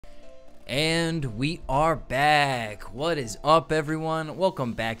And we are back. What is up, everyone?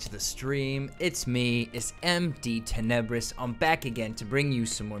 Welcome back to the stream. It's me, it's MDTenebris. I'm back again to bring you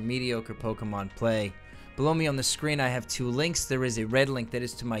some more mediocre Pokemon play. Below me on the screen, I have two links. There is a red link that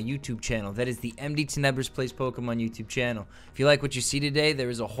is to my YouTube channel. That is the MDTenebris Plays Pokemon YouTube channel. If you like what you see today, there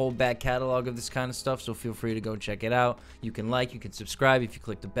is a whole back catalog of this kind of stuff, so feel free to go check it out. You can like, you can subscribe. If you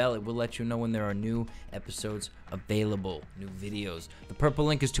click the bell, it will let you know when there are new episodes available, new videos. The purple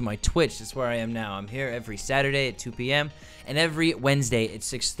link is to my Twitch. That's where I am now. I'm here every Saturday at 2 p.m. and every Wednesday at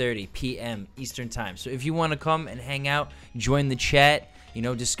 6:30 p.m. Eastern Time. So if you want to come and hang out, join the chat, you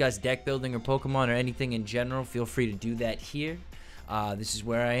know, discuss deck building or Pokemon or anything in general, feel free to do that here. This is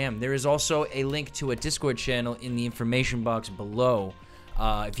where I am. There is also a link to a Discord channel in the information box below.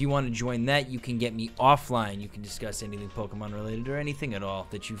 If you want to join that, you can get me offline. You can discuss anything Pokemon related or anything at all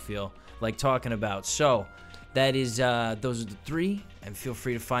that you feel like talking about. So that is, those are the three, and feel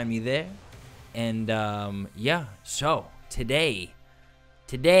free to find me there. And yeah, so today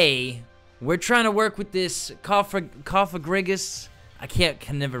we're trying to work with this Cofagrigus. I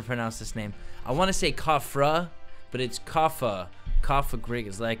can never pronounce this name. I want to say Cofra, but it's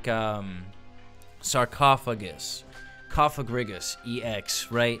Cofagrigus, like sarcophagus. Cofagrigus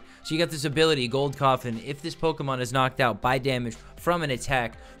EX, right? So you got this ability, Gold Coffin. If this Pokemon is knocked out by damage from an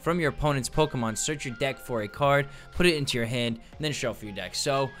attack from your opponent's Pokemon, search your deck for a card, put it into your hand, and then shuffle your deck.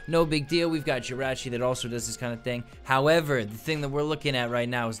 So, no big deal. We've got Jirachi that also does this kind of thing. However, the thing that we're looking at right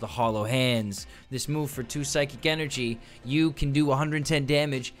now is the Hollow Hands. This move for 2 Psychic Energy, you can do 110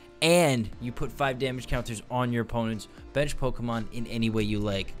 damage, and you put 5 damage counters on your opponent's bench Pokemon in any way you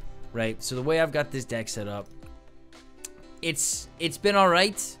like, right? So the way I've got this deck set up, it's been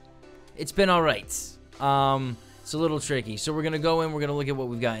alright. It's been alright. It's a little tricky. So we're gonna go in, we're gonna look at what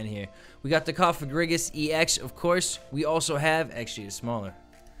we've got in here. We got the Cofagrigus EX, of course. We also have, actually it's smaller.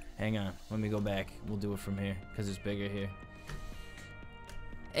 Hang on, let me go back. We'll do it from here, because it's bigger here.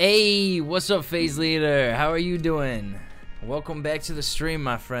 Hey, what's up, Phase Leader? How are you doing? Welcome back to the stream,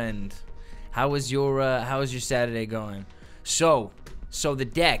 my friend. How was your Saturday going? So the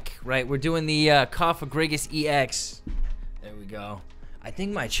deck, right? We're doing the Cofagrigus EX. There we go. I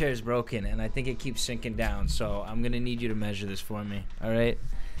think my chair is broken, and I think it keeps sinking down, so I'm going to need you to measure this for me, all right?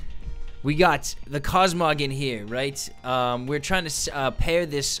 We got the Cosmog in here, right? We're trying to pair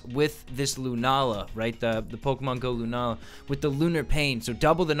this with this Lunala, right? The Pokemon Go Lunala with the Lunar Pain, so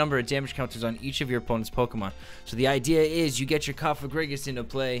double the number of damage counters on each of your opponent's Pokemon. So the idea is you get your Cofagrigus into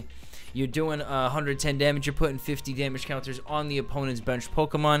play. You're doing 110 damage. You're putting 50 damage counters on the opponent's bench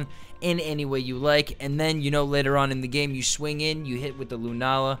Pokemon in any way you like. And then, you know, later on in the game, you swing in, you hit with the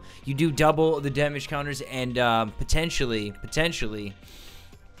Lunala. You do double the damage counters, and potentially,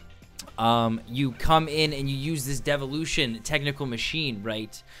 you come in and you use this Devolution technical machine,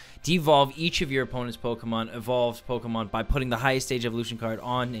 right? Devolve each of your opponent's Pokemon, evolved Pokemon, by putting the highest stage evolution card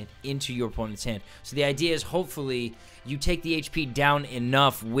on it into your opponent's hand. So the idea is, hopefully, you take the HP down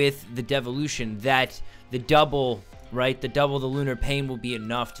enough with the Devolution that the double, right, the Lunar Pain will be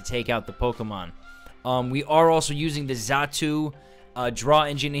enough to take out the Pokemon. We are also using the Xatu draw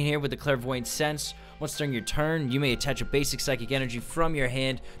engine in here with the Clairvoyant Sense. Once during your turn, you may attach a basic psychic energy from your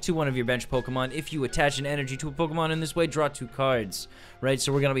hand to one of your bench Pokemon. If you attach an energy to a Pokemon in this way, draw 2 cards, right?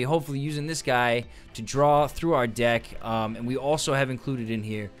 So we're going to be hopefully using this guy to draw through our deck. And we also have included in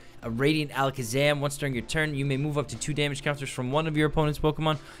here a Radiant Alakazam. Once during your turn, you may move up to 2 damage counters from one of your opponent's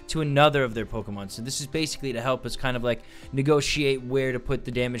Pokemon to another of their Pokemon. So this is basically to help us kind of like negotiate where to put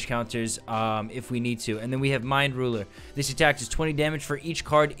the damage counters if we need to. And then we have Mind Ruler. This attack is 20 damage for each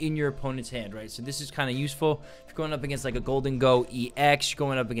card in your opponent's hand, right? So this is kind of useful if you're going up against like a Golden Go EX, you're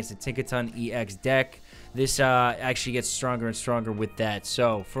going up against a Tinkaton EX deck. This actually gets stronger and stronger with that.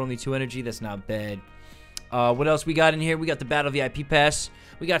 So for only 2 energy, that's not bad. What else we got in here? We got the Battle VIP Pass.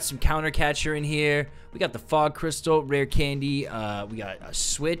 We got some Counter Catcher in here. We got the Fog Crystal, Rare Candy. We got a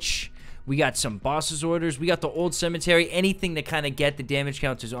Switch. We got some Boss's Orders. We got the Old Cemetery. Anything to kind of get the damage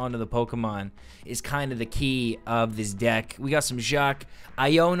counters onto the Pokemon is kind of the key of this deck. We got some Jacq.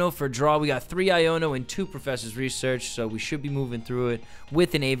 Iono for draw. We got 3 Iono and 2 Professor's Research, so we should be moving through it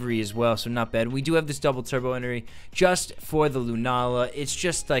with an Avery as well, so not bad. We do have this double turbo entry just for the Lunala. It's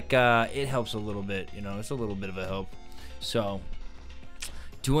just like, it helps a little bit, you know, it's a little bit of a help. So,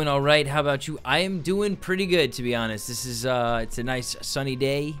 doing all right. How about you? I am doing pretty good, to be honest. This is, it's a nice sunny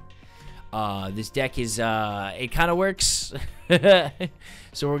day. This deck is, it kind of works.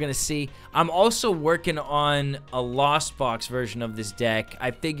 So we're going to see. I'm also working on a Lost Box version of this deck.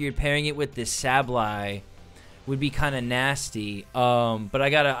 I figured pairing it with this Sableye would be kind of nasty. But I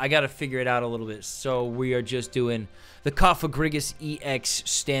gotta figure it out a little bit. So we are just doing the Cofagrigus EX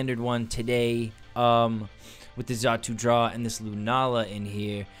standard one today, with the Xatu draw and this Lunala in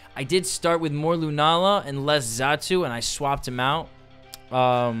here. I did start with more Lunala and less Xatu, and I swapped them out.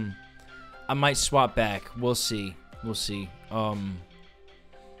 I might swap back. We'll see. We'll see.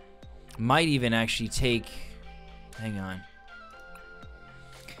 Might even actually take... Hang on.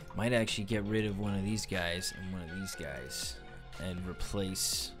 Might actually get rid of one of these guys and one of these guys and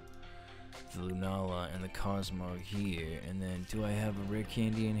replace the Lunala and the Cosmog here. And then, do I have a Rare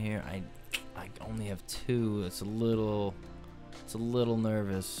Candy in here? I only have 2. It's a little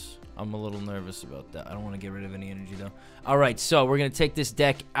nervous. I'm a little nervous about that. I don't want to get rid of any energy, though. All right, so we're going to take this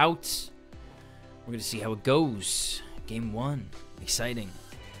deck out. We're going to see how it goes. Game 1. Exciting.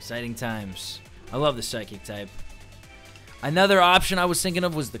 Exciting times. I love the Psychic type. Another option I was thinking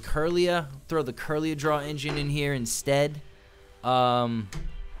of was the Kirlia. Throw the Kirlia draw engine in here instead. But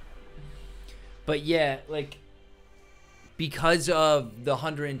yeah, like, because of the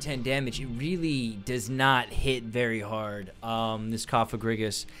 110 damage, it really does not hit very hard, this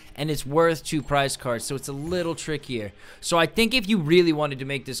Cofagrigus. And it's worth 2 prize cards, so it's a little trickier. So I think if you really wanted to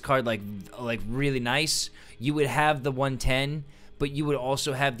make this card, like really nice, you would have the 110, but you would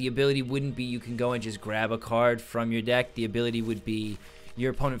also have the ability, wouldn't be you can go and just grab a card from your deck. The ability would be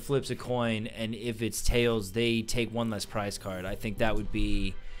your opponent flips a coin, and if it's tails, they take 1 less prize card. I think that would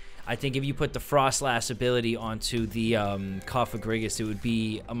be... I think if you put the Frostlass ability onto the Cofagrigus, it would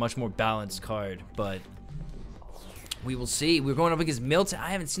be a much more balanced card. But we will see. We're going up against Miltank.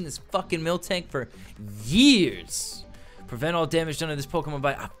 I haven't seen this fucking Miltank for years. Prevent all damage done to this Pokemon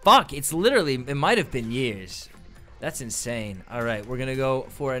by... fuck, it's literally... It might have been years. That's insane. All right, we're going to go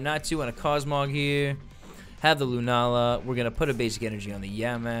for a Natu and a Cosmog here. Have the Lunala. We're going to put a basic energy on the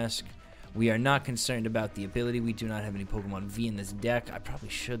Yamask. We are not concerned about the ability. We do not have any Pokemon V in this deck. I probably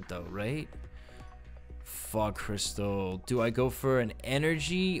should, though, right? Fog Crystal. Do I go for an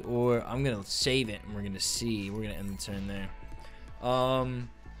energy, or I'm going to save it, and we're going to see. We're going to end the turn there.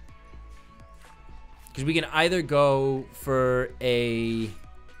 Because we can either go for a...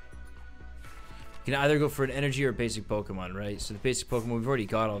 You can either go for an energy or a basic Pokemon, right? So the basic Pokemon, we've already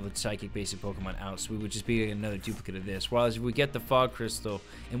got all the psychic basic Pokemon out, so we would just be another duplicate of this. Whereas if we get the Fog Crystal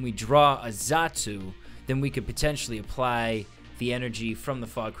and we draw a Xatu, then we could potentially apply the energy from the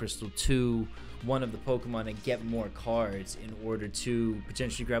Fog Crystal to one of the Pokemon and get more cards in order to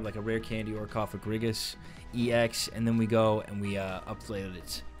potentially grab like a Rare Candy or a Cofagrigus EX, and then we go and we upload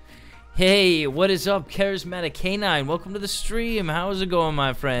it. Hey, what is up, Charismatic Canine? Welcome to the stream. How's it going,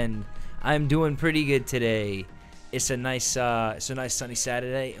 my friend? I'm doing pretty good today. It's a nice sunny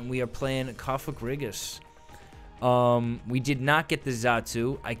Saturday, and we are playing Cofagrigus. We did not get the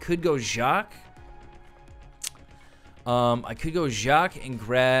Xatu. I could go Jacq. I could go Jacq and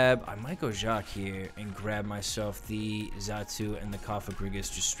grab... I might go Jacq here and grab myself the Xatu and the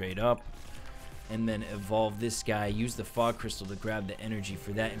Cofagrigus just straight up. And then evolve this guy. Use the Fog Crystal to grab the energy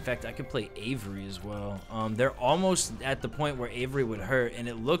for that. In fact, I could play Avery as well. They're almost at the point where Avery would hurt. And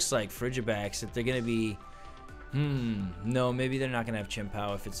it looks like Frigibax that they're going to be... No, maybe they're not going to have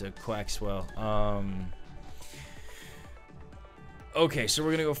Chien-Pao if it's a Quaxwell. Okay, so we're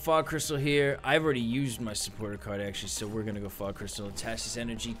going to go Fog Crystal here. I've already used my supporter card, actually. So we're going to go Fog Crystal. Attach this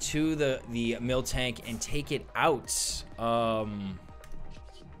energy to the Miltank and take it out.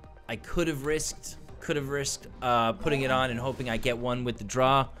 I could have risked putting it on and hoping I get one with the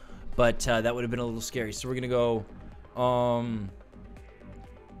draw, but that would have been a little scary. So we're gonna go I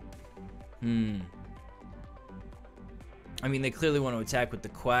mean, they clearly want to attack with the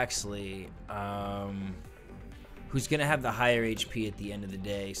Quaxley, who's gonna have the higher HP at the end of the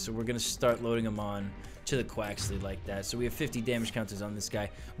day. So we're gonna start loading them on to the Quaxley like that. So we have 50 damage counters on this guy.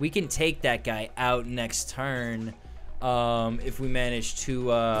 We can take that guy out next turn. If we manage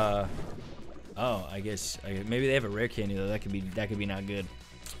to, oh, I guess maybe they have a Rare Candy though. That could be not good.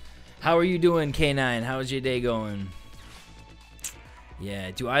 How are you doing, K9? How's your day going? Yeah.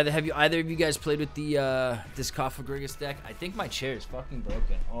 Have either of you guys played with the this Cofagrigus deck? I think my chair is fucking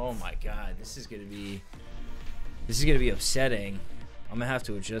broken. Oh my god, this is gonna be upsetting. I'm gonna have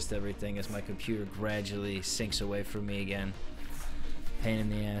to adjust everything as my computer gradually sinks away from me again. Pain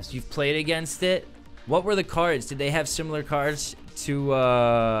in the ass. You've played against it? What were the cards? Did they have similar cards to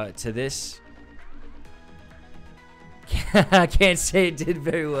this? I can't say it did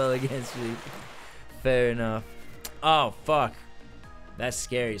very well against me. Fair enough. Oh, fuck. That's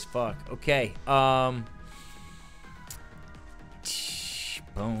scary as fuck. Okay. Boom,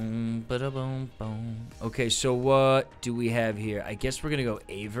 ba-da-boom, boom. Okay, so what do we have here? I guess we're gonna go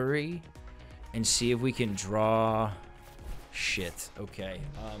Avery. and see if we can draw. Shit. Okay.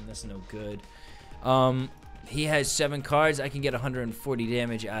 That's no good. He has 7 cards. I can get 140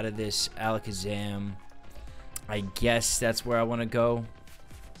 damage out of this Alakazam. I guess that's where I want to go.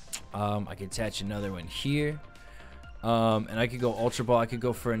 I could attach another one here. And I could go Ultra Ball. I could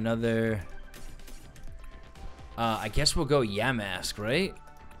go for another. I guess we'll go Yamask, right?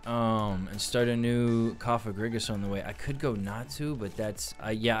 And start a new Cofagrigus on the way. I could go Natu, but that's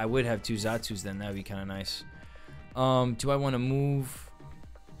yeah, I would have 2 Xatus then. That'd be kind of nice. Do I want to move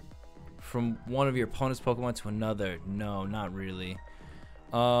from one of your opponent's Pokemon to another? No, not really.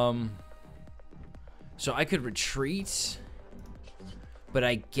 So I could retreat, but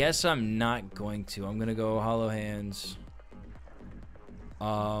I guess I'm not going to. I'm gonna go Hollow Hands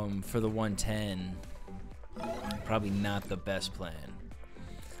for the 110. Probably not the best plan.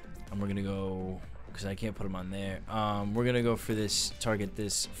 And we're gonna go, because I can't put them on there. We're gonna go for this, target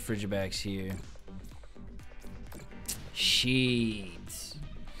this Frigibax here. Sheet.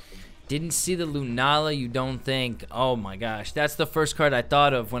 Didn't see the Lunala, you don't think? Oh my gosh, that's the first card I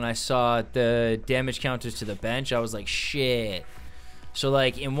thought of when I saw the damage counters to the bench. I was like, shit. So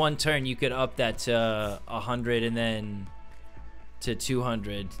like in one turn you could up that to 100 and then to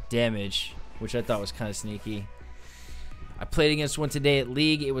 200 damage, which I thought was kind of sneaky. I played against one today at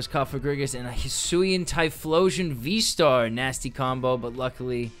League. It was Cofagrigus and a Hisuian Typhlosion VStar. Nasty combo, but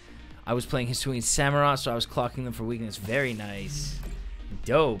luckily I was playing Hisuian Samurott, so I was clocking them for weakness. Very nice.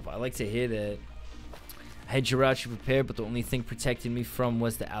 Dope. I like to hear that. I had Jirachi prepared, but the only thing protecting me from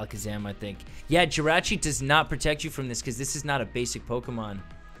was the Alakazam, I think. Yeah, Jirachi does not protect you from this because this is not a basic Pokemon.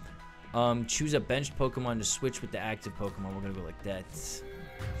 Choose a benched Pokemon to switch with the active Pokemon. We're going to go like that.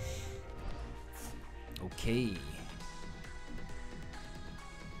 Okay.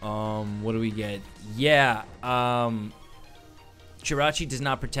 What do we get? Yeah, Jirachi does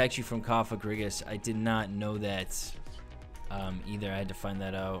not protect you from Cofagrigus. I did not know that either. I had to find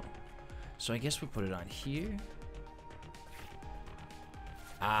that out. So I guess we put it on here.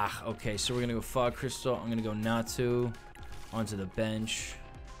 Ah, okay. So we're going to go Fog Crystal. I'm going to go Natu onto the bench.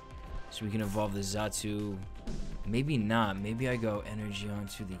 So we can evolve the Xatu. Maybe not. Maybe I go Energy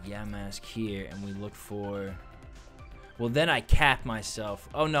onto the Yamask here and we look for... Well, then I cap myself.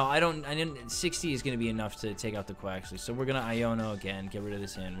 Oh, no, I didn't. 60 is going to be enough to take out the Quaxley. So we're going to Iono again. Get rid of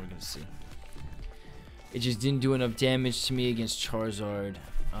this hand. We're going to see. It just didn't do enough damage to me against Charizard.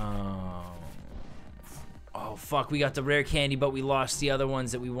 Oh, fuck. We got the rare candy, but we lost the other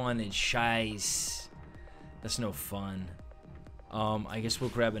ones that we wanted. Shice. That's no fun. I guess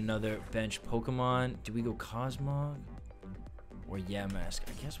we'll grab another bench Pokemon. Do we go Cosmog? Or Yamask?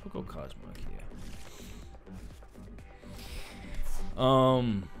 I guess we'll go Cosmog here.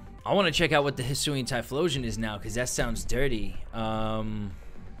 I want to check out what the Hisuian Typhlosion is now, because that sounds dirty. That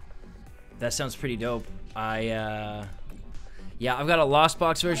sounds pretty dope. Yeah, I've got a Lost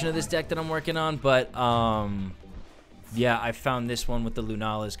Box version of this deck that I'm working on, but yeah, I found this one with the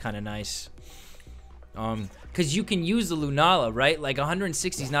Lunala is kind of nice. Because you can use the Lunala, right? Like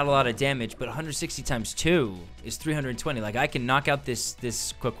 160 is not a lot of damage, but 160 times 2 is 320. Like I can knock out this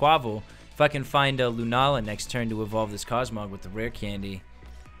Quaquavel if I can find a Lunala next turn to evolve this Cosmog with the rare candy.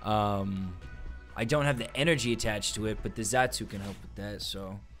 I don't have the energy attached to it, but the Xatu can help with that,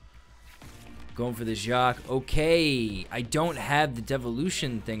 so going for the Jacq. Okay, I don't have the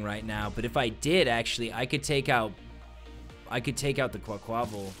Devolution thing right now, but if I did, actually, I could take out the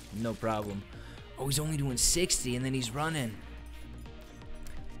Quaquavel, no problem. Oh, he's only doing 60, and then he's running.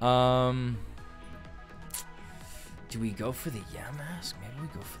 Do we go for the Yamask? Maybe we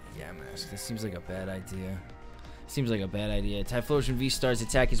go for the Yamask. This seems like a bad idea. Typhlosion V-Star's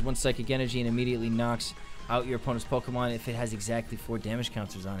attack is 1 psychic energy and immediately knocks out your opponent's Pokemon if it has exactly 4 damage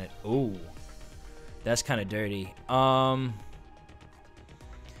counters on it. Oh, that's kind of dirty. So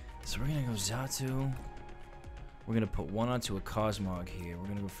we're gonna go Xatu. We're gonna put one onto a Cosmog here. We're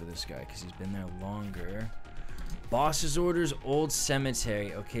gonna go for this guy because he's been there longer. Boss's orders, Old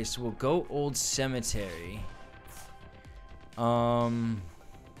Cemetery. Okay, so we'll go Old Cemetery.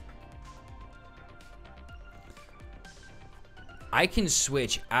 I can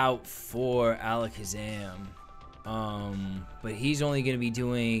switch out for Alakazam, but he's only going to be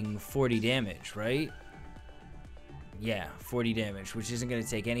doing 40 damage, right? Yeah, 40 damage, which isn't going to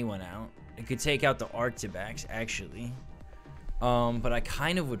take anyone out. It could take out the Arctibax, actually. But I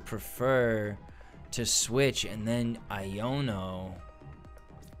kind of would prefer to switch and then Iono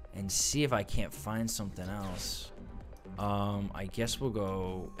and see if I can't find something else. I guess we'll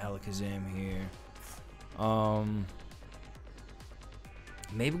go Alakazam here.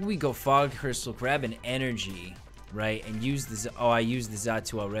 Maybe we go Fog Crystal, grab an energy, right? And use the... Oh, I used the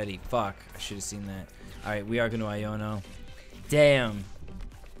Xatu already. Fuck. I should have seen that. Alright, we are going to Iono. Damn.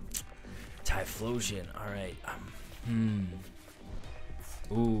 Typhlosion. Alright.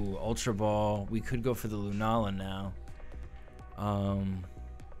 Ooh, Ultra Ball. We could go for the Lunala now.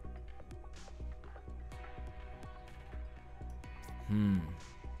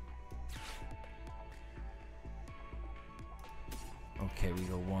 Okay, we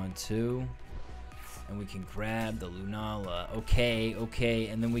go 1, 2. And we can grab the Lunala. Okay, okay.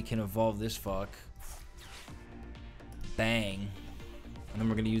 And then we can evolve this fuck. Bang. And then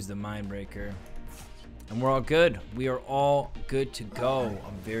we're going to use the Mind Breaker. And we're all good. We are all good to go.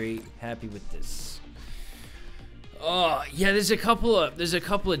 I'm very happy with this. Oh, yeah, there's a couple of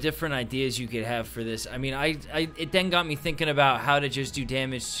different ideas you could have for this. I mean, it then got me thinking about how to just do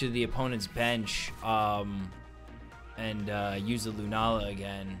damage to the opponent's bench. And use the Lunala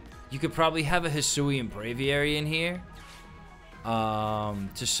again. You could probably have a Hisuian Braviary in here.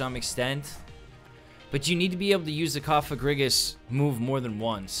 To some extent. But you need to be able to use the Cofagrigus move more than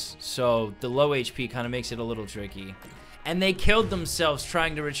once. So the low HP kind of makes it a little tricky. And they killed themselves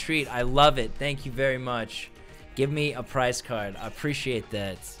trying to retreat. I love it. Thank you very much. Give me a prize card. I appreciate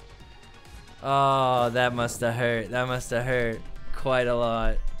that. Oh, that must have hurt. That must have hurt quite a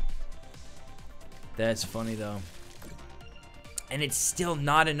lot. That's funny though. And it's still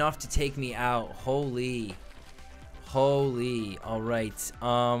not enough to take me out. Holy. Holy. Alright.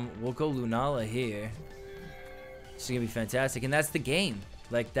 We'll go Lunala here. This is gonna be fantastic. And that's the game.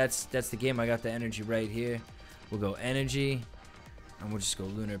 Like, that's the game. I got the energy right here. We'll go energy. And we'll just go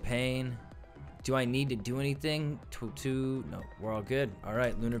Lunar Pain. Do I need to do anything? No, we're all good.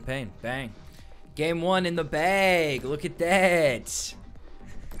 Alright, Lunar Pain. Bang. Game 1 in the bag. Look at that.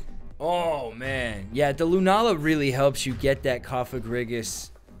 Oh, man. Yeah, the Lunala really helps you get that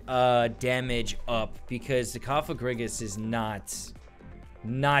Cofagrigus damage up, because the Cofagrigus is not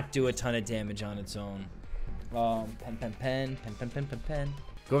do a ton of damage on its own. Pen.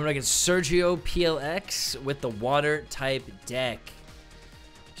 Going against Sergio PLX with the water type deck.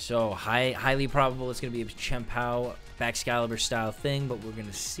 So highly probable it's gonna be a Chien-Pao Baxcalibur style thing, but we're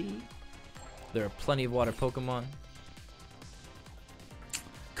gonna see. There are plenty of water Pokemon.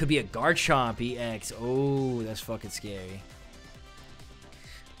 Could be a Garchomp EX. Oh, that's fucking scary.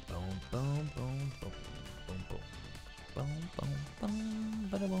 Boom, boom, boom, boom, boom, boom, boom, boom, boom,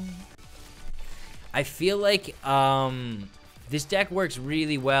 bada boom. I feel like this deck works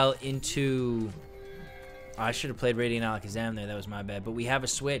really well into... Oh, I should have played Radiant Alakazam there. That was my bad. But we have a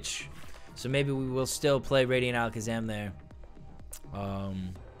Switch, so maybe we will still play Radiant Alakazam there.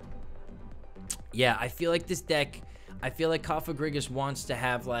 Yeah, I feel like this deck... I feel like Cofagrigus wants to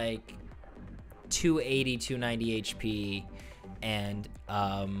have like 280, 290 HP and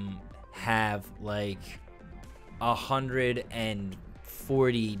have like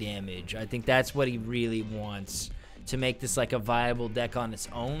 140 damage. I think that's what he really wants to make this like a viable deck on its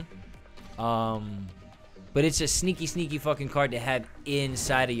own. But it's a sneaky fucking card to have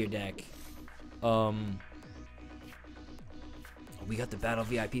inside of your deck. We got the Battle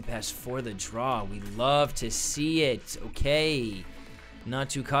VIP Pass for the draw. We love to see it. Okay.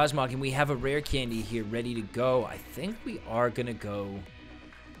 Natu Cosmog. And we have a Rare Candy here ready to go. I think we are going to go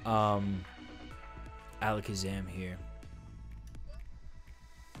Alakazam here.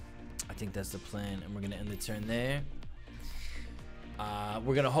 I think that's the plan. And we're going to end the turn there.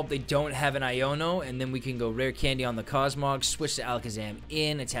 We're going to hope they don't have an Iono. And then we can go Rare Candy on the Cosmog. Switch the Alakazam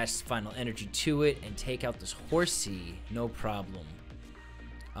in. Attach the final energy to it. And take out this Horsey. No problem.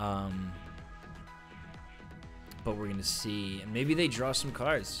 But we're gonna see, and maybe they draw some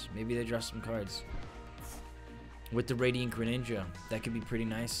cards. Maybe they draw some cards with the Radiant Greninja. That could be pretty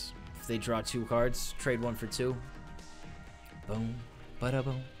nice if they draw 2 cards. Trade 1 for 2. Boom, bada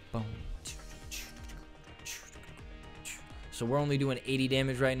boom, boom. So we're only doing 80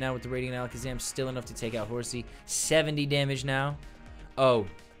 damage right now with the Radiant Alakazam. Still enough to take out Horsey. 70 damage now. Oh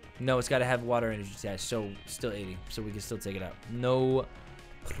no, it's got to have water energy attached. So still 80. So we can still take it out. No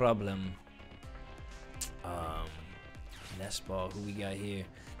problem. Nest Ball, who we got here?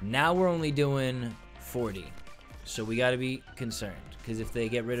 Now we're only doing 40. So we got to be concerned, because if they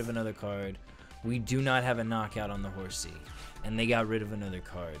get rid of another card, we do not have a knockout on the Horsey. And they got rid of another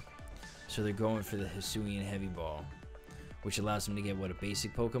card. So they're going for the Hisuian Heavy Ball, which allows them to get, what, a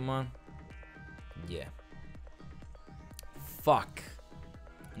basic Pokemon? Yeah. Fuck.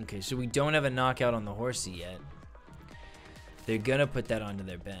 Okay, so we don't have a knockout on the Horsey yet. They're gonna put that onto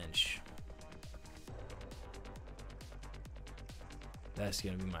their bench. That's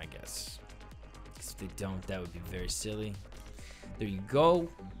gonna be my guess. Because if they don't, that would be very silly. There you go.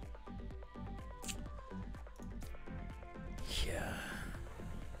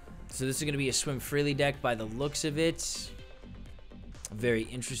 So this is going to be a swim freely deck by the looks of it. Very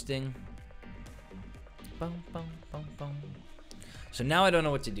interesting. Boom, boom, boom, boom. So now I don't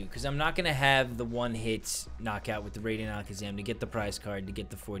know what to do, because I'm not going to have the one-hit knockout with the Radiant Alakazam to get the prize card, to get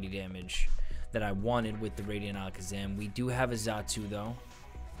the 40 damage that I wanted with the Radiant Alakazam. We do have a Xatu, though.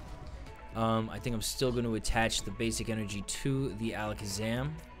 I think I'm still going to attach the basic energy to the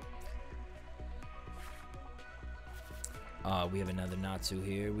Alakazam. We have another Natu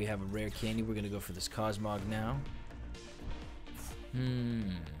here. We have a rare candy. We're going to go for this Cosmog now.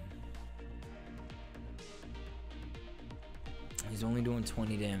 He's only doing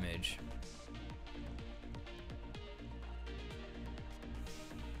 20 damage.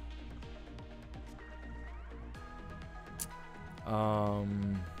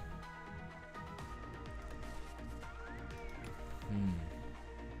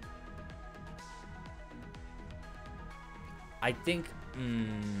 I think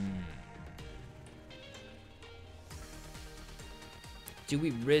do we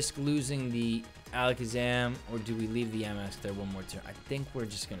risk losing the Alakazam, or do we leave the Yamask there one more turn? I think we're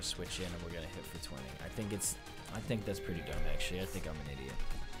just gonna switch in and we're gonna hit for 20. I think that's pretty dumb, actually. I think I'm an idiot.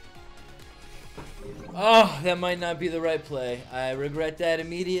 Oh, that might not be the right play. I regret that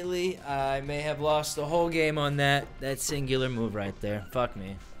immediately. I may have lost the whole game on that singular move right there. Fuck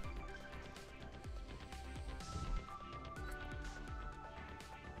me.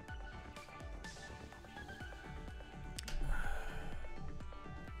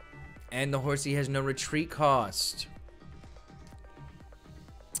 And the horsey has no retreat cost.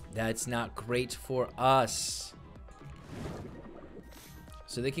 That's not great for us.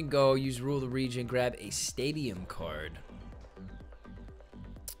 So they can go use Rule of the Region, grab a stadium card.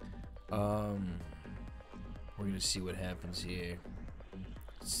 We're gonna see what happens here.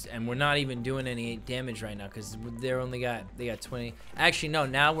 And we're not even doing any damage right now because they got 20. Actually, no,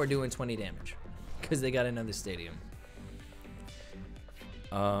 now we're doing 20 damage because they got another stadium.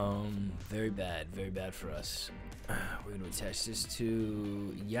 Very bad for us. We're gonna attach this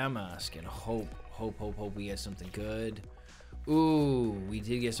to Yamask and hope we get something good. Ooh, we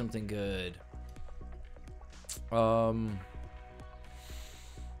did get something good. Okay,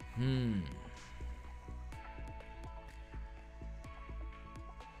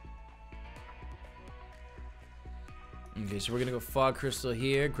 so we're gonna go Fog Crystal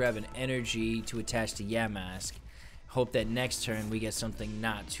here, grab an energy to attach to Yamask. Hope that next turn we get something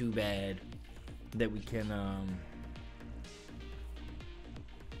not too bad that we can and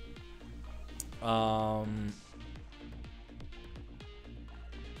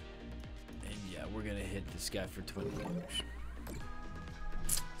yeah, we're gonna hit this guy for 20 damage.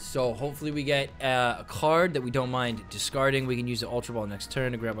 So hopefully we get a card that we don't mind discarding. We can use the Ultra Ball next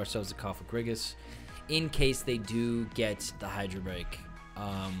turn to grab ourselves the Cofagrigus in case they do get the Hydro Break.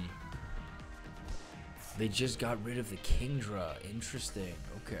 They just got rid of the Kingdra. Interesting.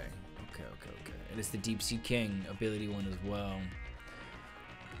 Okay. And it's the Deep Sea King ability one as well.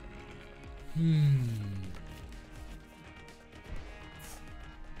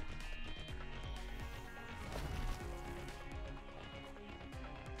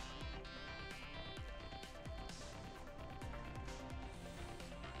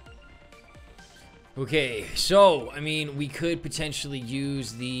 Okay, so, I mean, we could potentially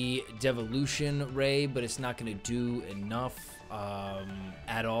use the Devolution Ray, but it's not going to do enough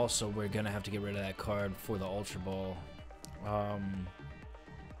at all, so we're going to have to get rid of that card for the Ultra Ball.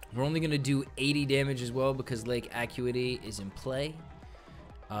 We're only going to do 80 damage as well because Lake Acuity is in play,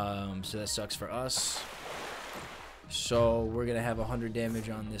 so that sucks for us. So we're going to have 100 damage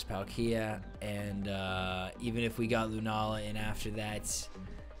on this Palkia, and even if we got Lunala in after that,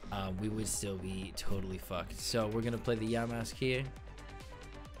 we would still be totally fucked. So we're going to play the Yamask here.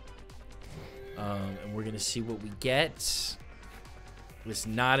 And we're going to see what we get. It's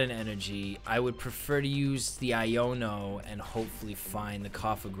not an energy. I would prefer to use the Iono and hopefully find the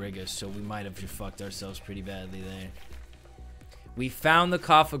Cofagrigus. So we might have just fucked ourselves pretty badly there. We found the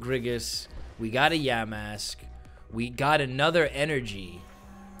Cofagrigus. We got a Yamask. We got another energy.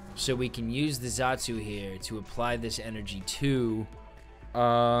 So we can use the Xatu here to apply this energy to...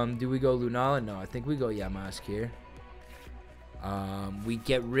 do we go Lunala? No, I think we go Yamask here. We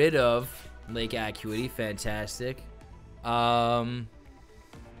get rid of Lake Acuity. Fantastic. And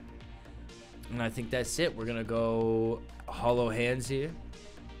I think that's it. We're gonna go Hollow Hands here.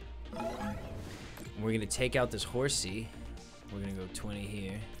 We're gonna take out this Horsey. We're gonna go 20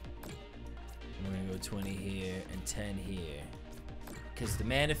 here. And we're gonna go 20 here and 10 here. Because the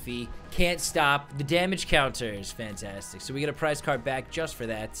Manaphy can't stop the damage counters. Fantastic. So we get a prize card back just for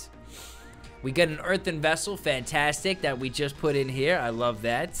that. We get an Earthen Vessel. Fantastic. That we just put in here. I love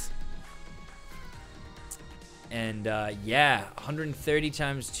that. And yeah, 130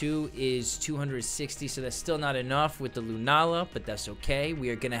 times 2 is 260, so that's still not enough with the Lunala, but that's okay. We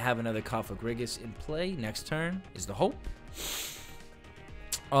are going to have another Cofagrigus in play next turn, is the hope.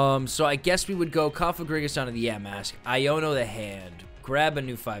 So I guess we would go Cofagrigus onto the Yamask, Iono the hand, grab a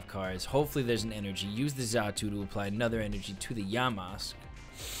new 5 cards, hopefully there's an energy, use the Xatu to apply another energy to the Yamask.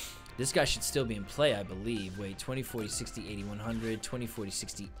 This guy should still be in play, I believe. Wait, 20, 40, 60, 80, 100, 20, 40,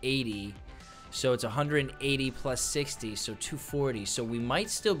 60, 80. So it's 180 plus 60, so 240. So we might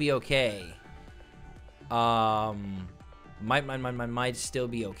still be okay. Might still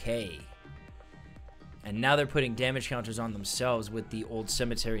be okay. And now they're putting damage counters on themselves with the Old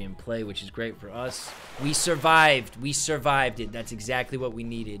Cemetery in play, which is great for us. We survived. We survived it. That's exactly what we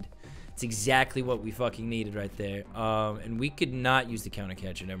needed. It's exactly what we fucking needed right there. And we could not use the counter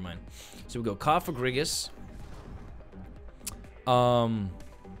catcher. Never mind. So we go Cofagrigus.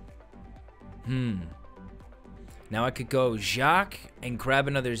 Now I could go Jacq and grab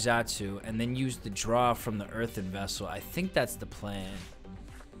another Xatu and then use the draw from the Earthen Vessel. I think that's the plan.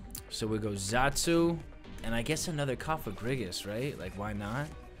 So we go Xatu and I guess another Cofagrigus, right? Like, why not?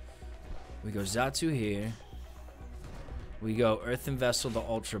 We go Xatu here. We go Earthen Vessel to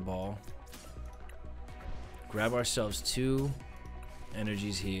Ultra Ball. Grab ourselves 2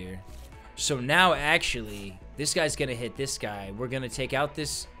 energies here. So now, actually, this guy's going to hit this guy. We're going to take out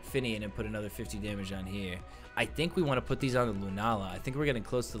this Finian and put another 50 damage on here. I think we want to put these on the Lunala. I think we're getting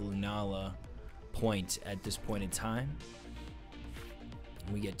close to the Lunala point at this point in time.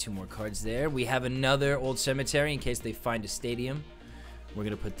 We get 2 more cards there. We have another Old Cemetery in case they find a stadium. We're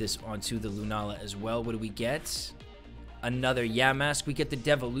going to put this onto the Lunala as well. What do we get? Another Yamask. We get the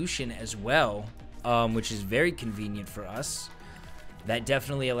Devolution as well, which is very convenient for us. That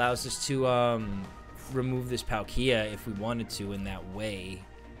definitely allows us to remove this Palkia if we wanted to in that way.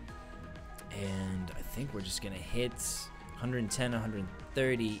 And I think we're just going to hit 110,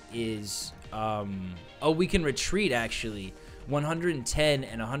 130 is... oh, we can retreat, actually. 110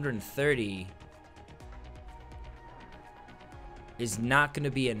 and 130 is not going to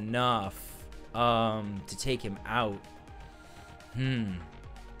be enough to take him out.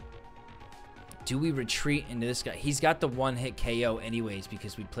 Do we retreat into this guy? He's got the 1-hit KO anyways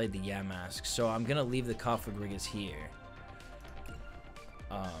because we played the Yamask. So I'm going to leave the Cofagrigus here.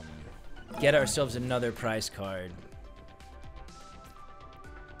 Get ourselves another prize card.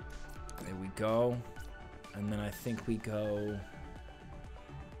 There we go. And then I think we go...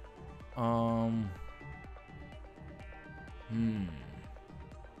 No,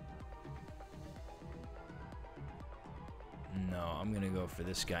 I'm going to go for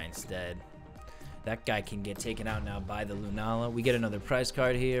this guy instead. That guy can get taken out now by the Lunala. We get another prize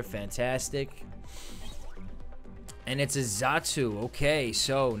card here. Fantastic. And it's a Xatu. Okay,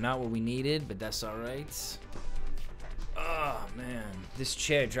 so not what we needed, but that's all right. Oh, man. This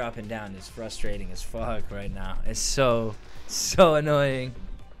chair dropping down is frustrating as fuck right now. It's so annoying.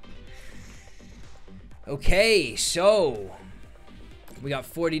 Okay, so... we got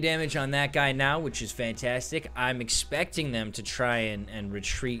 40 damage on that guy now, which is fantastic. I'm expecting them to try and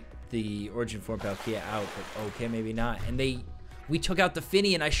retreat the Origin Form Palkia out, but okay, maybe not. And we took out the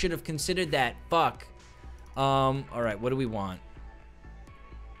Finian. I should have considered that. Fuck. Alright, what do we want?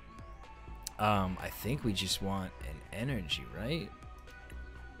 I think we just want an energy, right?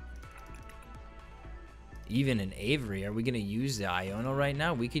 Even an Avery. Are we gonna use the Iono right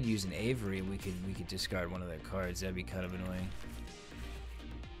now? We could use an Avery. We could discard one of their cards. That'd be kind of annoying.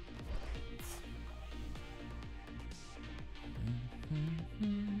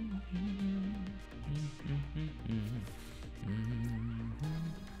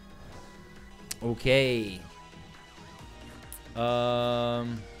 Okay.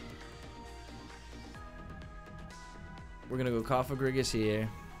 We're gonna go Cofagrigus here.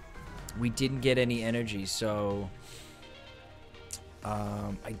 We didn't get any energy, so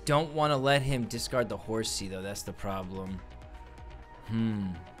I don't want to let him discard the Horsey though. That's the problem.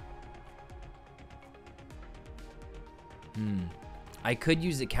 I could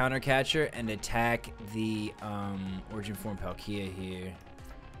use the counter catcher and attack the Origin Form Palkia here.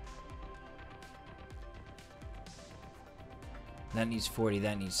 That needs 40,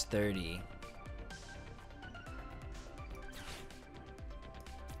 that needs 30.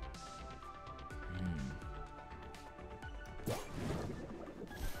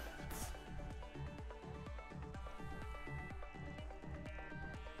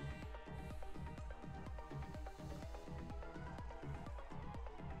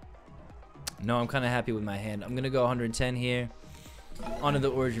 No, I'm kind of happy with my hand. I'm going to go 110 here. Onto the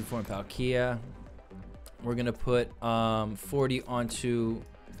Origin Form Palkia. We're going to put 40 onto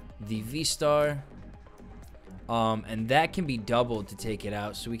the VStar. And that can be doubled to take it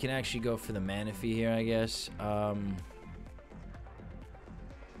out. So we can actually go for the Manaphy here, I guess.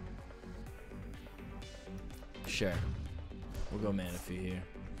 Sure. We'll go Manaphy here.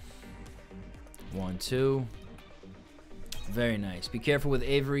 1, 2. Very nice. Be careful with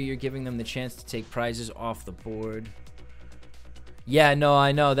Avery. You're giving them the chance to take prizes off the board. Yeah, no,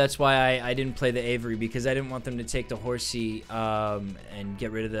 I know. That's why I didn't play the Avery, because I didn't want them to take the Horsey and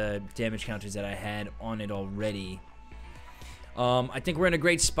get rid of the damage counters that I had on it already. I think we're in a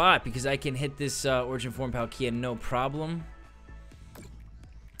great spot because I can hit this Origin Form Palkia no problem.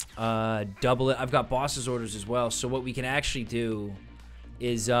 Double it. I've got Boss's Orders as well. So what we can actually do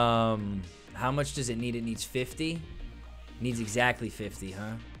is, how much does it need? It needs 50. It needs exactly 50,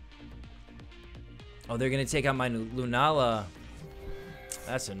 huh? Oh, they're going to take out my Lunala.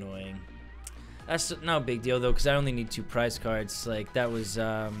 That's annoying. That's no big deal, though, because I only need 2 prize cards. Like, that was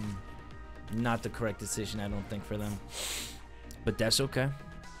not the correct decision, I don't think, for them. But that's okay.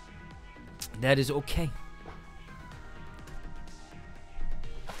 That is okay.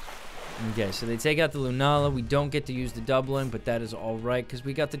 Okay, so they take out the Lunala. We don't get to use the doubling, but that is all right because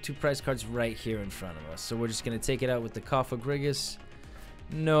we got the 2 prize cards right here in front of us. So we're just going to take it out with the Cofagrigus.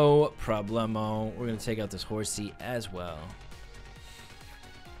 No problemo. We're going to take out this Horsey as well.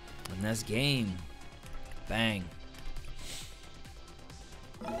 And that's game. Bang.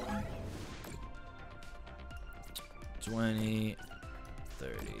 20,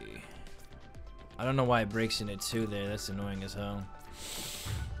 30. I don't know why it breaks into 2 there. That's annoying as hell.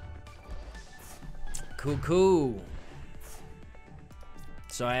 Cool.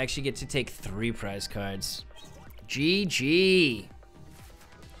 So I actually get to take 3 prize cards. GG.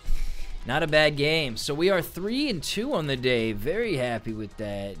 Not a bad game. So we are 3-2 on the day. Very happy with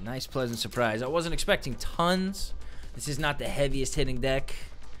that. Nice, pleasant surprise. I wasn't expecting tons. This is not the heaviest hitting deck.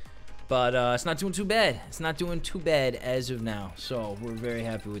 But it's not doing too bad. It's not doing too bad as of now. So we're very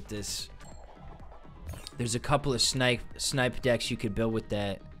happy with this. There's a couple of snipe decks you could build with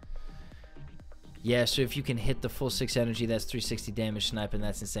that. Yeah, so if you can hit the full 6 energy, that's 360 damage snipe, and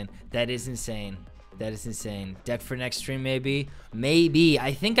that's insane. That is insane. That is insane. Deck for next stream, maybe? Maybe.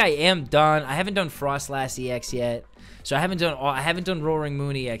 I think I am done. I haven't done Frostlass EX yet. So I haven't done Roaring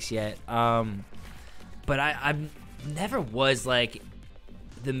Moon EX yet. But I never was like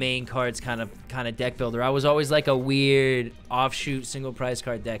the main cards kind of deck builder. I was always like a weird offshoot single prize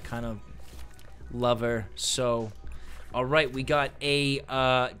card deck kind of lover. So all right, we got a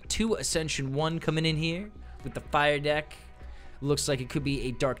 2 Ascension 1 coming in here with the fire deck. Looks like it could be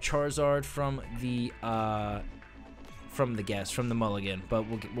a Dark Charizard from the mulligan, but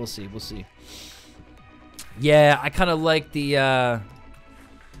we'll see. Yeah, I kind of like the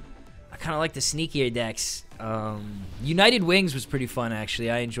sneakier decks. United Wings was pretty fun,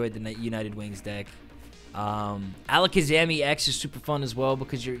 actually. I enjoyed the United Wings deck. Alakazam EX is super fun as well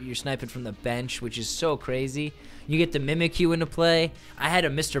because you're sniping from the bench, which is so crazy. You get the Mimikyu into play. I had a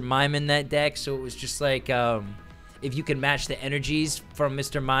Mr. Mime in that deck, so it was just like if you can match the energies from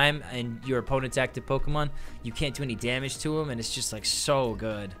Mr. Mime and your opponent's active Pokemon, you can't do any damage to him, and it's just like so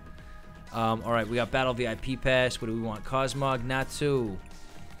good. All right, we got Battle VIP Pass. What do we want? Cosmog, Natu.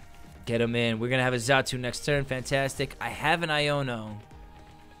 Get him in. We're gonna have a Xatu next turn. Fantastic. I have an Iono.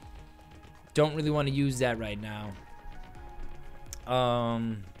 Don't really want to use that right now.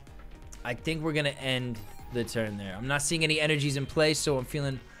 I think we're gonna end the turn there. I'm not seeing any energies in play, so I'm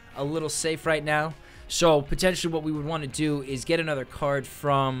feeling a little safe right now. So potentially what we would want to do is get another card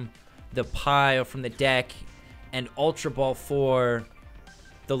from the pile, from the deck, and Ultra Ball for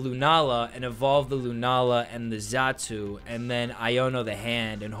the Lunala and evolve the Lunala and the Xatu, and then Iono the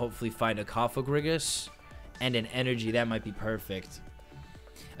hand and hopefully find a Cofagrigus and an energy. That might be perfect.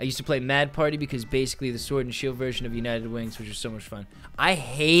 I used to play Mad Party because basically the Sword and Shield version of United Wings, which was so much fun. I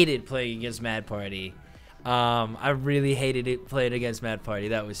hated playing against Mad Party. I really hated it playing against Mad Party.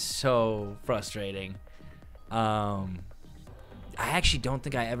 That was so frustrating. I actually don't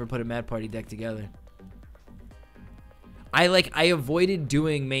think I ever put a Mad Party deck together. I avoided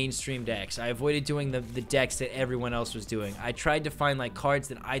doing mainstream decks. I avoided doing the decks that everyone else was doing. I tried to find like cards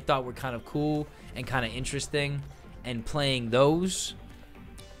that I thought were kind of cool and kind of interesting and playing those.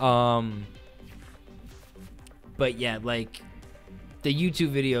 But yeah, like the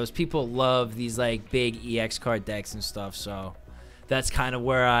YouTube videos, people love these like big EX card decks and stuff, so that's kind of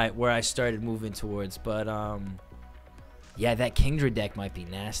where I started moving towards. But yeah, that Kingdra deck might be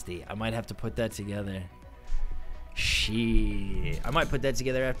nasty. I might have to put that together. Shit, I might put that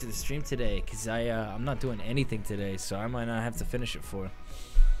together after the stream today because I'm not doing anything today, so I might not have to finish it for.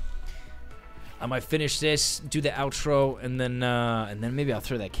 I might finish this, do the outro, and then maybe I'll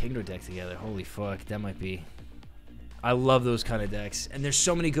throw that Kingdra deck together. Holy fuck, that might be I love those kind of decks. And there's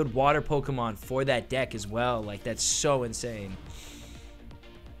so many good water Pokemon for that deck as well. Like, that's so insane.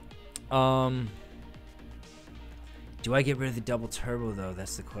 Do I get rid of the double turbo, though?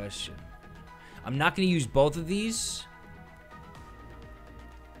 That's the question. I'm not going to use both of these.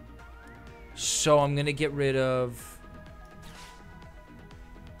 So I'm going to get rid of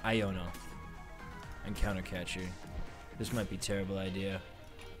Iono and Counter Catcher. This might be a terrible idea.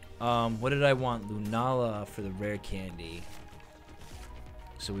 What did I want? Lunala for the rare candy.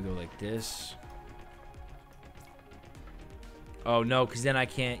 So we go like this. Oh, no, because then I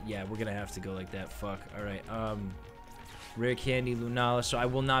can't. Yeah, we're going to have to go like that. Fuck. All right. Rare candy, Lunala. So I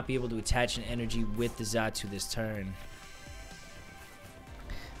will not be able to attach an energy with the Xatu this turn.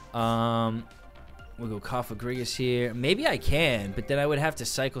 We'll go Cofagrigus here. Maybe I can, but then I would have to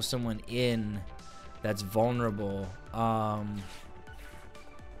cycle someone in that's vulnerable. Let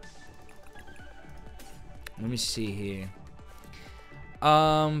me see here.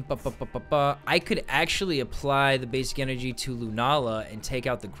 I could actually apply the basic energy to Lunala and take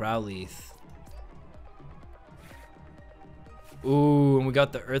out the Growlithe. Ooh, and we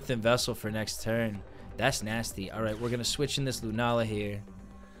got the Earthen Vessel for next turn. That's nasty. All right, we're going to switch in this Lunala here.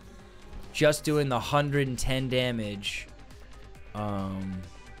 Just doing the 110 damage. I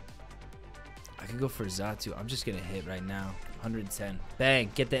could go for Xatu. I'm just going to hit right now. 110.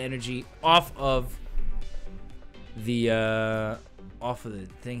 Bang. Get the energy off of the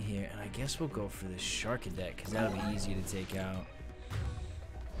thing here. And I guess we'll go for this Sharkadet because that'll be easy to take out.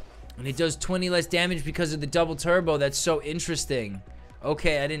 And it does 20 less damage because of the double turbo. That's so interesting.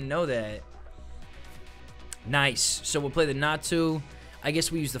 Okay, I didn't know that. Nice. So we'll play the Natu. I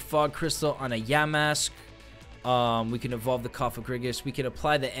guess we use the Fog Crystal on a Yamask. We can evolve the Cofagrigus. We can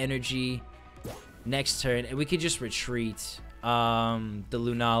apply the energy next turn. And we could just retreat the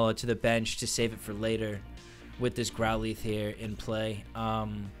Lunala to the bench to save it for later with this Growlithe here in play.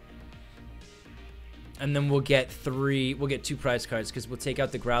 And then we'll get two prize cards because we'll take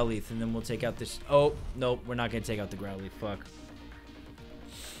out the Growlithe and then we'll take out this. Oh, nope, we're not going to take out the Growlithe. Fuck.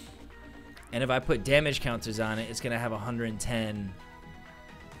 And if I put damage counters on it, it's going to have 110.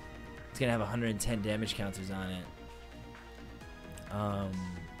 It's going to have 110 damage counters on it.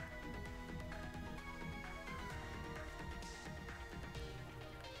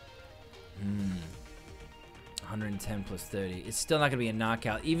 110 plus 30. It's still not going to be a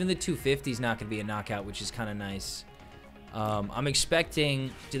knockout. Even the 250 is not going to be a knockout, which is kind of nice. I'm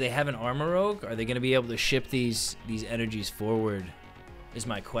expecting... Do they have an Armor Rogue? Are they going to be able to ship these energies forward? Is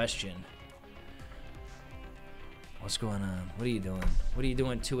my question. What's going on? What are you doing? What are you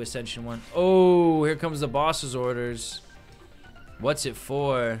doing to Ascension 1? Oh, here comes the boss's orders. What's it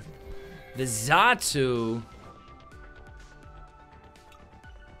for? The Xatu.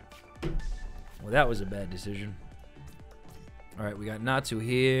 Well, that was a bad decision. All right, we got Natu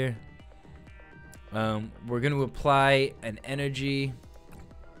here. We're going to apply an energy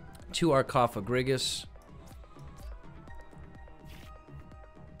to our Cofagrigus.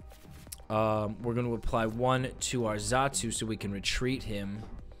 We're going to apply one to our Xatu so we can retreat him.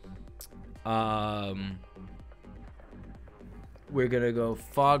 We're going to go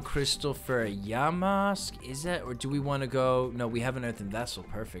Fog Crystal for a Yamask. Is that? Or do we want to go? No, we have an Earthen Vessel.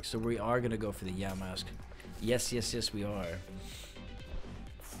 Perfect. So we are going to go for the Yamask. Yes, yes, yes, we are.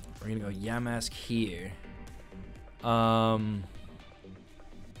 We're going to go Yamask here.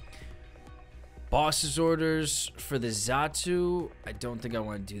 Boss's orders for the Xatu. I don't think I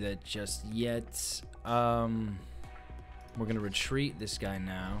want to do that just yet. We're going to retreat this guy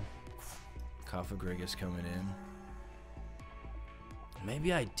now. Cofagrigus coming in.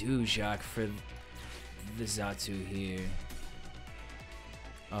 Maybe I do Jacq for the Xatu here.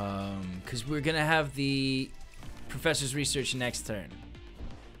 Because we're going to have the Professor's Research next turn.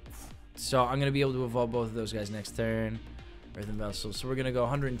 So I'm going to be able to evolve both of those guys next turn. Earthen Vessel. So we're going to go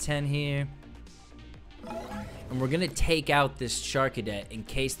 110 here. And we're going to take out this Sharkadet in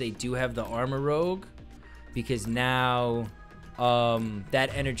case they do have the Armor Rogue. Because now that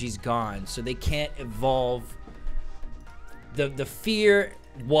energy's gone. So they can't evolve. The fear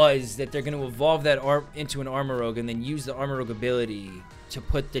was that they're going to evolve that into an Armor Rogue and then use the Armor Rogue ability to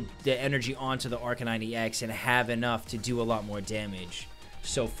put the energy onto the Arcanine EX and have enough to do a lot more damage.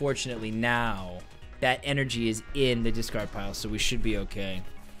 So fortunately now that energy is in the discard pile, so we should be okay.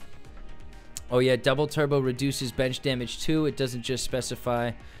 Oh yeah, double turbo reduces bench damage too. It doesn't just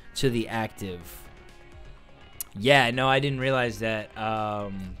specify to the active. Yeah, no, I didn't realize that.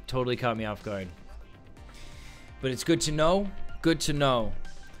 Totally caught me off guard. But it's good to know. Good to know.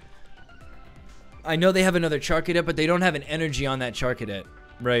 I know they have another Charcadet, but they don't have an energy on that Charcadet,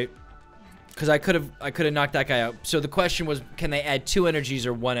 right? Because I could have knocked that guy out. So the question was, can they add 2 energies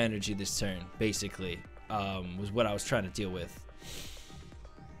or 1 energy this turn? Basically, was what I was trying to deal with.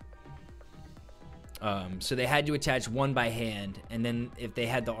 So they had to attach 1 by hand, and then if they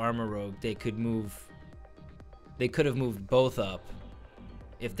had the armor rogue, they could move. They could have moved both up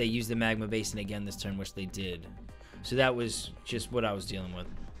if they used the magma basin again this turn, which they did. So that was just what I was dealing with.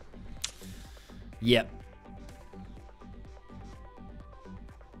 Yep.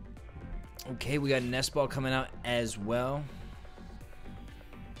 Okay, we got a nest ball coming out as well.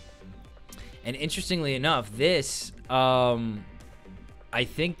 And interestingly enough, this, I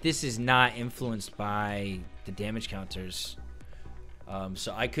think this is not influenced by the damage counters.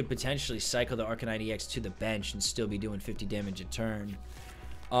 So I could potentially cycle the Arcanine EX to the bench and still be doing 50 damage a turn.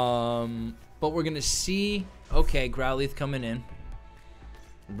 But we're going to see... Okay, Growlithe coming in.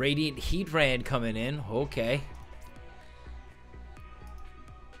 Radiant Heatran coming in. Okay.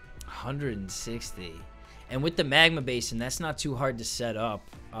 160. And with the Magma Basin, that's not too hard to set up.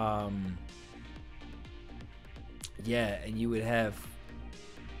 Yeah, and you would have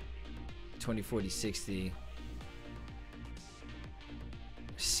 20, 40, 60.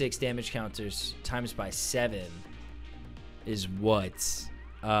 6 damage counters times by 7 is what?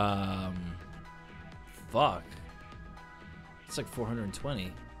 Fuck. It's like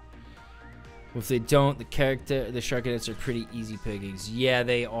 420. Well, if they don't, the Sharkadets are pretty easy pickings. Yeah,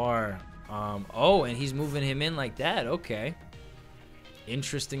 they are. Oh, and he's moving him in like that. Okay.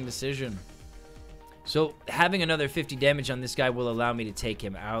 Interesting decision. So having another 50 damage on this guy will allow me to take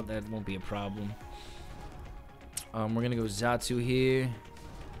him out. That won't be a problem. We're going to go Xatu here.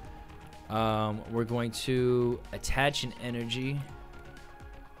 We're going to attach an energy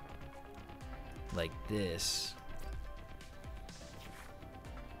like this.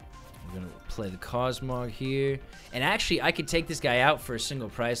 We're going to play the Cosmog here. And actually, I could take this guy out for a single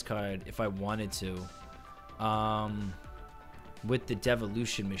prize card if I wanted to. With the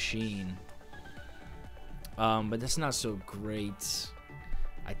Devolution machine. But that's not so great.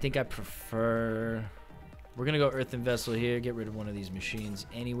 I think I prefer... We're going to go Earthen Vessel here. Get rid of one of these machines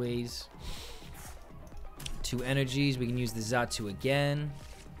anyways. 2 energies. We can use the Xatu again.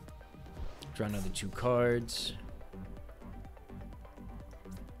 Draw another 2 cards.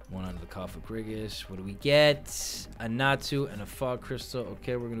 1 onto the Cofagrigus. What do we get? A Natu and a Fog Crystal.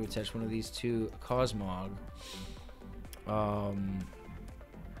 Okay, we're going to attach one of these to Cosmog. And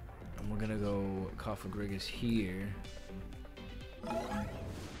we're going to go Cofagrigus here.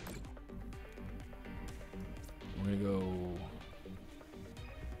 We're gonna go.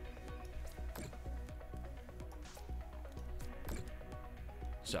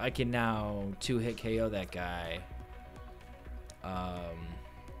 So I can now 2-hit KO that guy.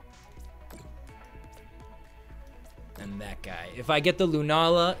 And that guy. If I get the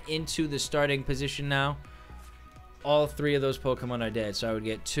Lunala into the starting position now, all 3 of those Pokemon are dead. So I would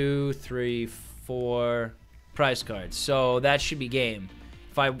get 2, 3, 4 prize cards. So that should be game.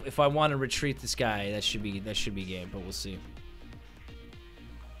 If I want to retreat this guy, that should be game, but we'll see.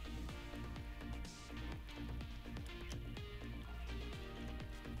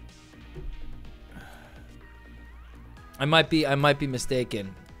 I might be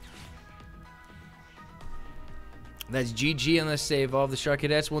mistaken. That's GG unless they evolve the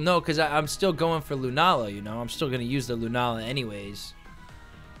Sharkadets. Well, no, because I'm still going for Lunala, you know. I'm still going to use the Lunala anyways.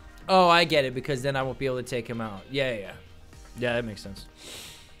 Oh, I get it, because then I won't be able to take him out. Yeah. Yeah, that makes sense.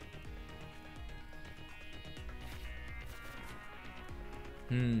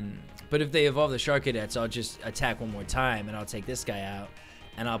 But if they evolve the Sharkadets, I'll just attack one more time, and I'll take this guy out,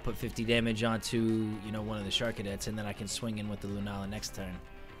 and I'll put 50 damage onto, you know, one of the Sharkadets, and then I can swing in with the Lunala next turn.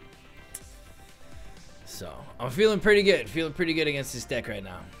 So, I'm feeling pretty good. Feeling pretty good against this deck right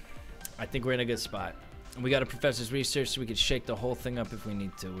now. I think we're in a good spot. And we got a Professor's Research, so we could shake the whole thing up if we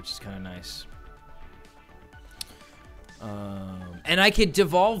need to, which is kind of nice. And I could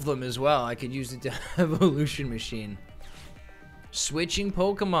devolve them as well. I could use the Devolution machine. Switching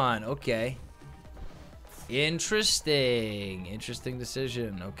Pokemon. Okay. Interesting. Interesting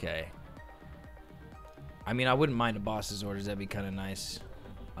decision. Okay. I mean, I wouldn't mind a boss's orders. That'd be kind of nice.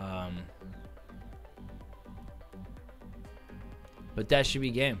 But that should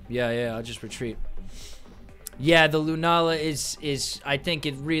be game. Yeah, I'll just retreat. Yeah, the Lunala is I think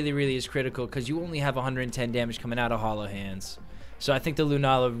it really is critical because you only have 110 damage coming out of Hollow Hands. So I think the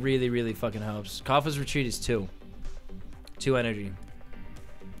Lunala really fucking helps. Kafka's retreat is 2 energy.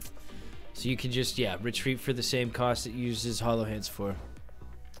 So you can just, yeah, retreat for the same cost it uses Hollow Hands for.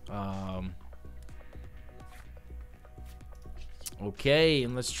 Okay,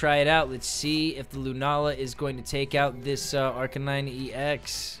 and let's try it out. Let's see if the Lunala is going to take out this Arcanine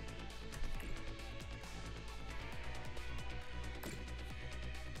EX.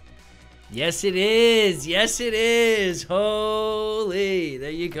 Yes, it is. Yes, it is. Holy.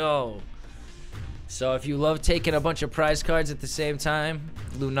 There you go. So if you love taking a bunch of prize cards at the same time,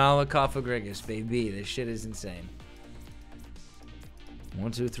 Lunala Cofagrigus, baby. This shit is insane.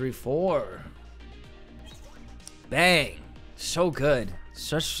 1, 2, 3, 4. Bang. So good.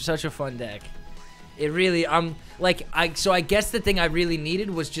 Such a fun deck. It really, so I guess the thing I really needed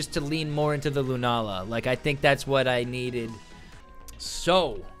was just to lean more into the Lunala. Like, I think that's what I needed.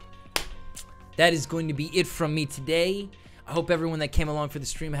 So, that is going to be it from me today. I hope everyone that came along for the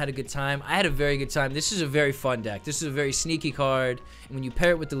stream had a good time. I had a very good time. This is a very fun deck. This is a very sneaky card. And when you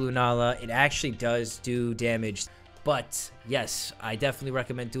pair it with the Lunala, it actually does do damage. But, yes, I definitely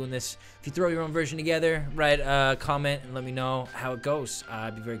recommend doing this. If you throw your own version together, write a comment and let me know how it goes.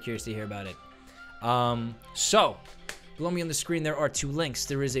 I'd be very curious to hear about it. So, below me on the screen, there are 2 links.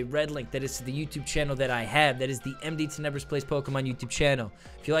 There is a red link that is to the YouTube channel that I have. That is the MDTenebris Plays Pokemon YouTube channel.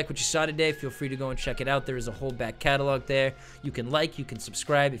 If you like what you saw today, feel free to go and check it out. There is a whole back catalog there. You can like, you can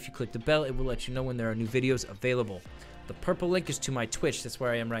subscribe. If you click the bell, it will let you know when there are new videos available. The purple link is to my Twitch. That's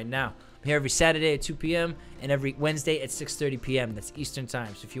where I am right now. I'm here every Saturday at 2 p.m. and every Wednesday at 6:30 p.m. That's Eastern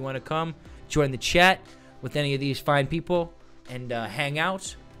time. So if you want to come, join the chat with any of these fine people and hang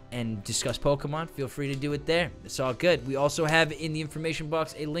out and discuss Pokemon, feel free to do it there. It's all good. We also have in the information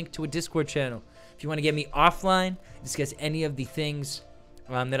box a link to a Discord channel. If you want to get me offline, discuss any of the things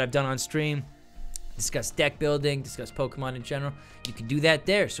that I've done on stream, discuss deck building, discuss Pokemon in general, you can do that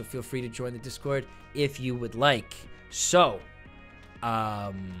there. So feel free to join the Discord if you would like. So,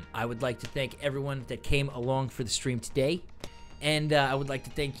 I would like to thank everyone that came along for the stream today. And I would like to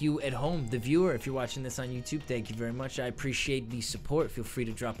thank you at home, the viewer. If you're watching this on YouTube, thank you very much. I appreciate the support. Feel free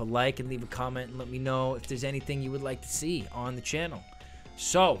to drop a like and leave a comment and let me know if there's anything you would like to see on the channel.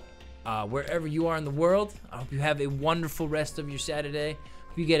 So, wherever you are in the world, I hope you have a wonderful rest of your Saturday.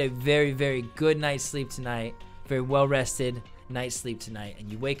 Hope you get a very, very good night's sleep tonight. Very well-rested night's sleep tonight.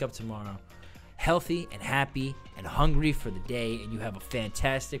 And you wake up tomorrow healthy and happy and hungry for the day. And you have a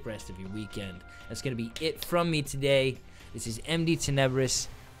fantastic rest of your weekend. That's going to be it from me today. This is MDTenebris.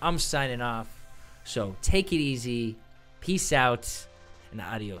 I'm signing off. So take it easy. Peace out. And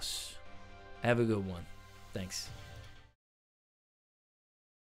adios. Have a good one. Thanks.